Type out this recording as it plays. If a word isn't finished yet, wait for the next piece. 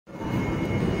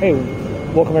Hey,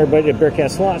 welcome everybody to Bearcat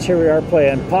Slots. Here we are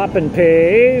playing Pop and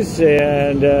Pays,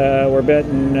 and we're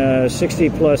betting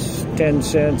 60 plus 10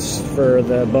 cents for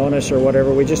the bonus or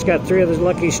whatever. We just got 3 of the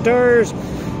lucky stars.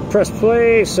 Press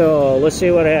play, so let's see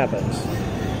what happens.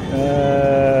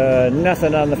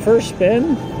 Nothing on the first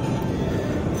spin.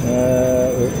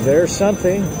 There's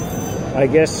something. I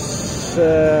guess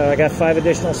I got 5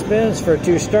 additional spins for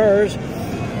 2 stars.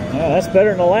 That's better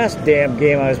than the last damn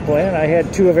game I was playing. I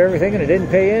had 2 of everything and it didn't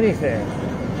pay anything.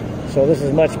 So this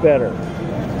is much better.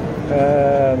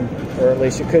 Or at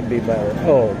least it could be better.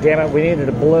 Oh, damn it, we needed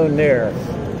a balloon there.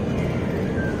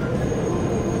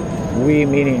 We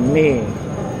meaning me.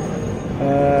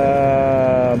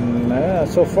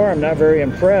 So far I'm not very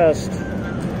impressed.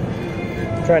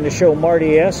 Trying to show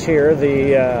Marty S here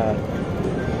the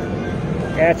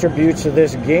attributes of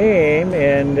this game,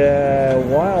 and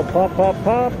wow,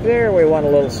 pop, there we want a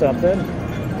little something.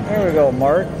 There we go,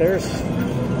 Mart. There's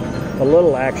a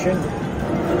little action.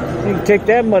 You can take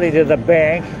that money to the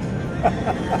bank,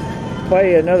 buy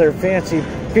you another fancy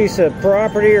piece of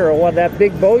property, or what that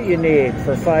big boat you need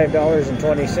for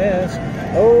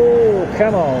 $5.20. Oh,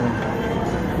 come on.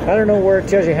 I don't know where it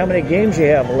tells you how many games you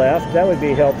have left. That would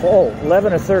be helpful. Oh,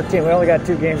 11 or 13. We only got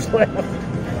 2 games left.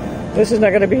 This is not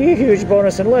going to be a huge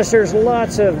bonus unless there's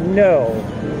lots of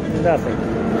nothing.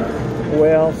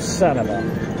 Well, son of a.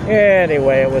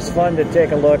 Anyway, it was fun to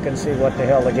take a look and see what the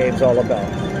hell the game's all about.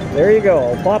 There you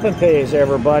go. Pop and Pays,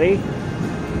 everybody.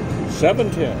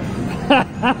 7-10.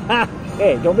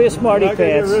 Hey, don't be a smarty pants. Not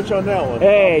gonna get rich on that one.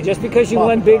 Hey, just because you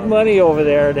won big money over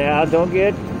there now, don't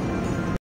get